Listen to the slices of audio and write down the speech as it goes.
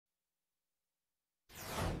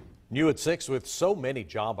New at 6, with so many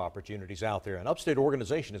job opportunities out there, an upstate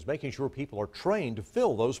organization is making sure people are trained to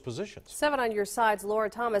fill those positions. 7 on your side's Laura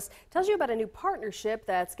Thomas tells you about a new partnership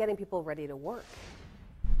that's getting people ready to work.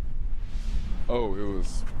 Oh, it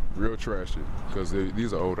was real trashy because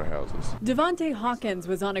these are older houses. Devontae Hawkins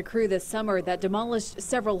was on a crew this summer that demolished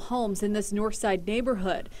several homes in this Northside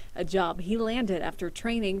neighborhood, a job he landed after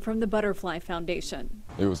training from the Butterfly Foundation.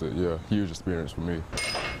 It was a huge experience for me.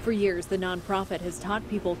 For years, the nonprofit has taught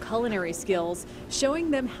people culinary skills, showing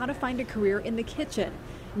them how to find a career in the kitchen.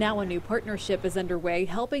 Now a new partnership is underway,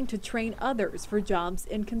 helping to train others for jobs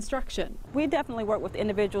in construction. We definitely work with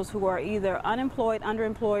individuals who are either unemployed,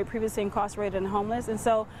 underemployed, previously incarcerated, and homeless. And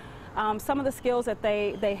so some of the skills that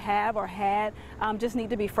they have or had just need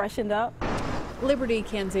to be freshened up. Liberty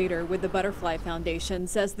Kanzader with the Butterfly Foundation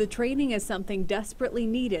says the training is something desperately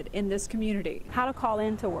needed in this community. How to call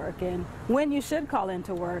into work and when you should call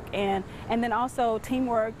into work, and then also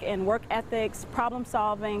teamwork and work ethics, problem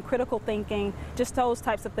solving, critical thinking, just those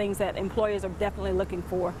types of things that employers are definitely looking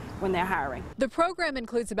for when they're hiring. The program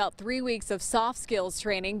includes about 3 weeks of soft skills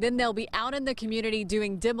training. Then they'll be out in the community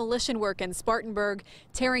doing demolition work in Spartanburg,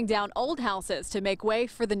 tearing down old houses to make way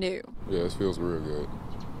for the new. Yeah, it feels real good.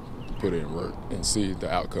 Put in work and see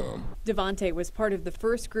the outcome. Devontae was part of the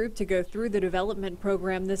first group to go through the development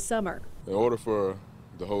program this summer. In order for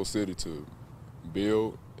the whole city to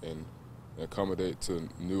build and accommodate to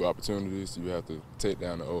new opportunities, you have to take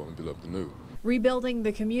down the old and build up the new. Rebuilding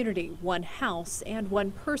the community, one house and one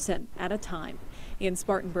person at a time. In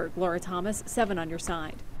Spartanburg, Laura Thomas, 7 on your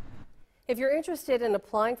side. If you're interested in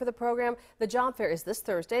applying for the program, the job fair is this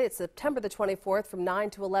Thursday. It's September the 24th from 9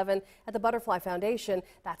 to 11 at the Butterfly Foundation.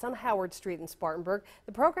 That's on Howard Street in Spartanburg.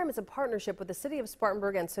 The program is a partnership with the city of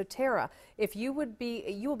Spartanburg and Soterra. You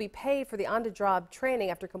will be paid for the on-the-job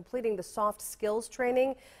training after completing the soft skills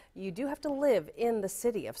training. You do have to live in the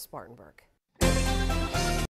city of Spartanburg.